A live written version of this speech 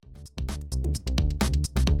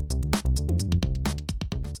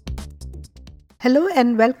Hello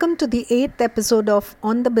and welcome to the 8th episode of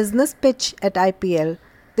On the Business Pitch at IPL.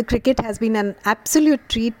 The cricket has been an absolute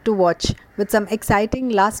treat to watch with some exciting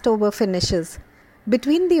last over finishes.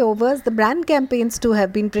 Between the overs, the brand campaigns too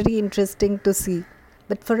have been pretty interesting to see.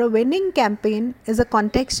 But for a winning campaign, is a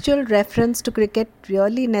contextual reference to cricket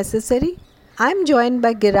really necessary? I'm joined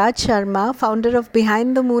by Giraj Sharma, founder of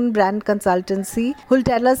Behind the Moon brand consultancy, who'll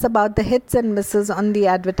tell us about the hits and misses on the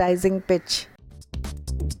advertising pitch.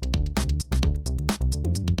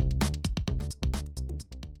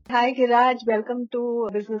 Hi Giraj, welcome to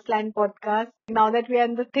Business Line Podcast. Now that we are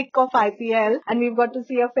in the thick of IPL and we've got to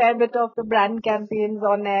see a fair bit of the brand campaigns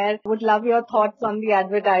on air, would love your thoughts on the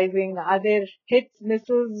advertising. Are there hits,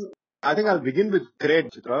 misses? I think I'll begin with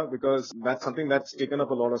Cred, Chitra, because that's something that's taken up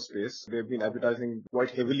a lot of space. They've been advertising quite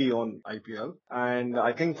heavily on IPL. And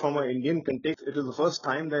I think from an Indian context, it is the first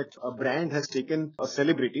time that a brand has taken a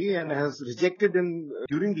celebrity and has rejected him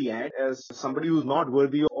during the ad as somebody who's not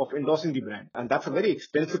worthy of endorsing the brand. And that's a very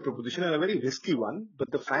expensive proposition and a very risky one. But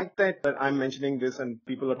the fact that I'm mentioning this and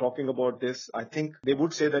people are talking about this, I think they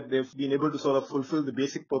would say that they've been able to sort of fulfill the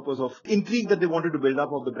basic purpose of intrigue that they wanted to build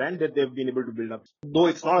up of the brand that they've been able to build up. Though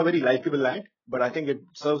it's not a very likable ad, but I think it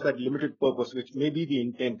serves that limited purpose, which may be the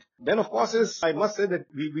intent. Then, of course, I must say that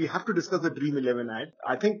we have to discuss the Dream 11 ad.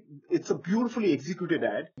 I think it's a beautifully executed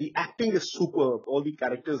ad. The acting is superb. All the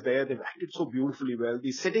characters there, they've acted so beautifully well.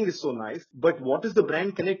 The setting is so nice. But what is the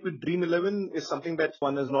brand connect with Dream 11 is something that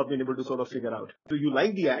one has not been able to sort of figure out. So you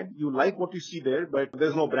like the ad, you like what you see there, but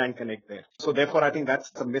there's no brand connect there. So therefore, I think that's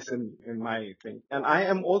a miss in my thing. And I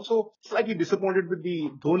am also slightly disappointed with the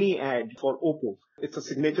Dhoni ad for Oppo. It's a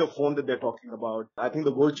signature phone that they're talking about. I think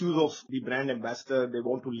the virtues of the brand ambassador, they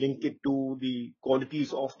want to link it to the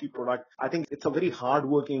qualities of the product. I think it's a very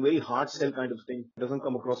hard-working, very hard sell kind of thing. It doesn't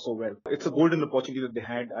come across so well. It's a golden opportunity that they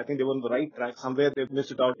had. I think they were on the right track. Somewhere they've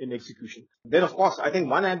missed it out in execution. Then, of course, I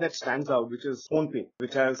think one ad that stands out, which is PhonePe,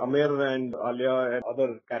 which has Amir and Alia and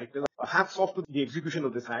other characters. Hats off to the execution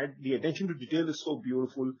of this ad. The attention to detail is so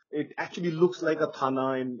beautiful. It actually looks like a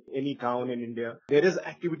thana in any town in India. There is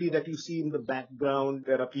activity that you see in the background.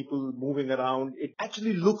 There are people moving around. It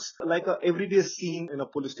actually looks like an everyday scene in a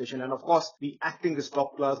police station. And of course, the acting is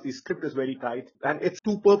top class. The script is very tight. And it's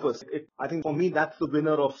to purpose. I think for me, that's the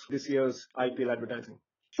winner of this year's IPL advertising.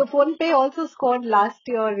 So PhonePe also scored last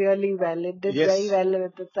year really well. It did very well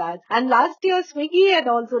with its ads. And last year Swiggy had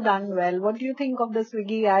also done well. What do you think of the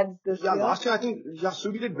Swiggy ads this year? Last year I think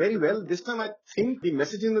Swiggy did very well. This time I think the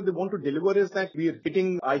messaging that they want to deliver is that we are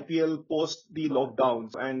hitting IPL post the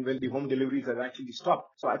lockdowns and when the home deliveries have actually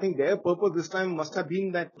stopped. So I think their purpose this time must have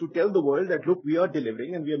been that to tell the world that look, we are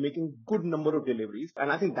delivering and we are making good number of deliveries. And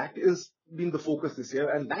I think that is been the focus this year,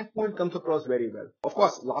 and that point comes across very well. Of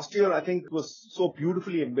course, last year I think it was so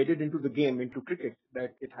beautifully embedded into the game, into cricket,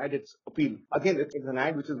 that it had its appeal. Again, it's an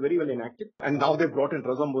ad which is very well enacted, and now they've brought in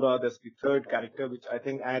Raza Murad as the third character, which I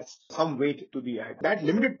think adds some weight to the ad. That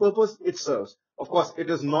limited purpose it serves. Of course, it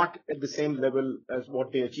is not at the same level as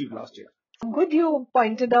what they achieved last year. Good you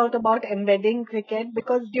pointed out about embedding cricket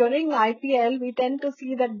because during IPL we tend to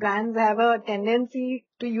see that brands have a tendency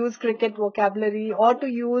to use cricket vocabulary or to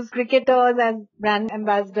use cricketers as brand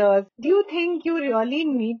ambassadors. Do you think you really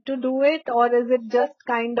need to do it or is it just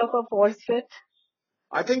kind of a force fit?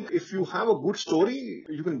 I think if you have a good story,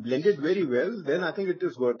 you can blend it very well, then I think it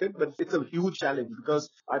is worth it. But it's a huge challenge because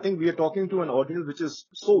I think we are talking to an audience which is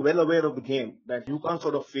so well aware of the game that you can't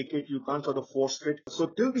sort of fake it, you can't sort of force fit. So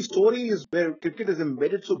till the story is where cricket is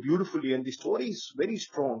embedded so beautifully and the story is very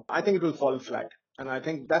strong, I think it will fall flat. And I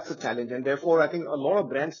think that's a challenge. And therefore, I think a lot of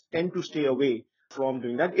brands tend to stay away from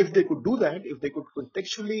doing that. If they could do that, if they could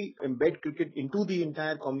contextually embed cricket into the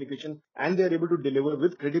entire communication and they're able to deliver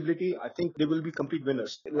with credibility, I think they will be complete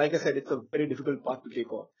winners. Like I said, it's a very difficult path to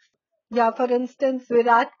take off. Yeah, for instance,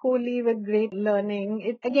 Virat Kohli with great learning,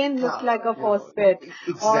 it again looks like a force fit.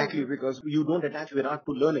 Exactly, because you don't attach Virat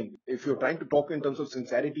to learning. If you're trying to talk in terms of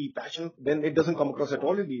sincerity, passion, then it doesn't come across at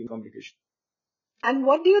all in the communication. And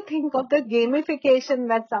what do you think of the gamification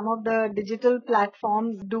that some of the digital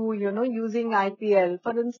platforms do, using IPL?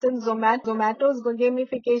 For instance, Zomato's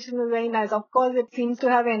gamification is very nice. Of course, it seems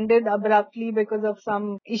to have ended abruptly because of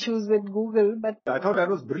some issues with Google, but I thought that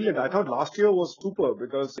was brilliant. I thought last year was super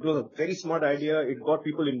because it was a very smart idea. It got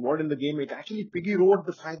people involved in the game. It actually piggy rode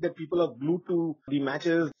the fact that people are glued to the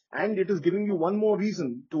matches. And it is giving you one more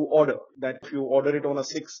reason to order. That if you order it on a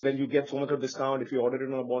 6, then you get so much of discount. If you order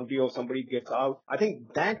it on a bounty or somebody gets out. I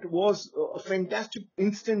think that was a fantastic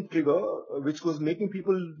instant trigger, which was making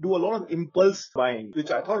people do a lot of impulse buying,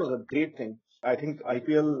 which I thought was a great thing. I think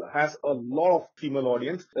IPL has a lot of female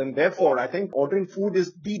audience, and therefore I think ordering food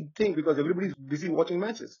is the thing because everybody's busy watching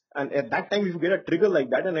matches. And at that time, if you get a trigger like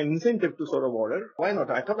that and an incentive to sort of order, why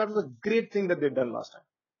not? I thought that was a great thing that they've done last time.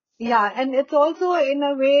 Yeah, and it's also in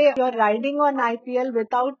a way you're riding on IPL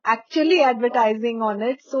without actually advertising on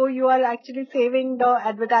it. So you are actually saving the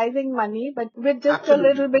advertising money, but with just a Absolutely.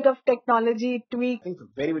 little bit of technology tweak. I think it's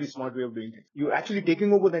a very, very smart way of doing it. You're actually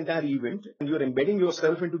taking over the entire event and you're embedding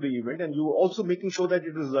yourself into the event and you're also making sure that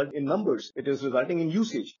it results in numbers. It is resulting in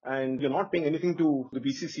usage and you're not paying anything to the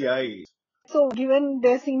BCCI. So given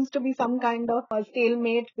there seems to be some kind of a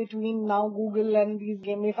stalemate between now Google and these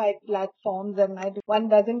gamified platforms and one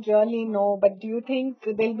doesn't really know, but do you think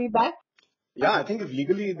they'll be back? Yeah, I think if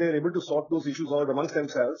legally they're able to sort those issues out amongst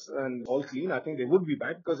themselves and all clean, I think they would be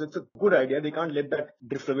back because it's a good idea. They can't let that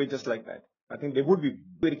drift away just like that. I think they would be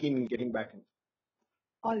very keen in getting back in.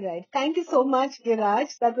 All right. Thank you so much,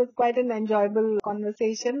 Giraj. That was quite an enjoyable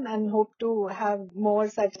conversation and hope to have more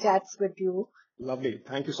such chats with you. Lovely.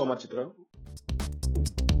 Thank you so much, Chitra.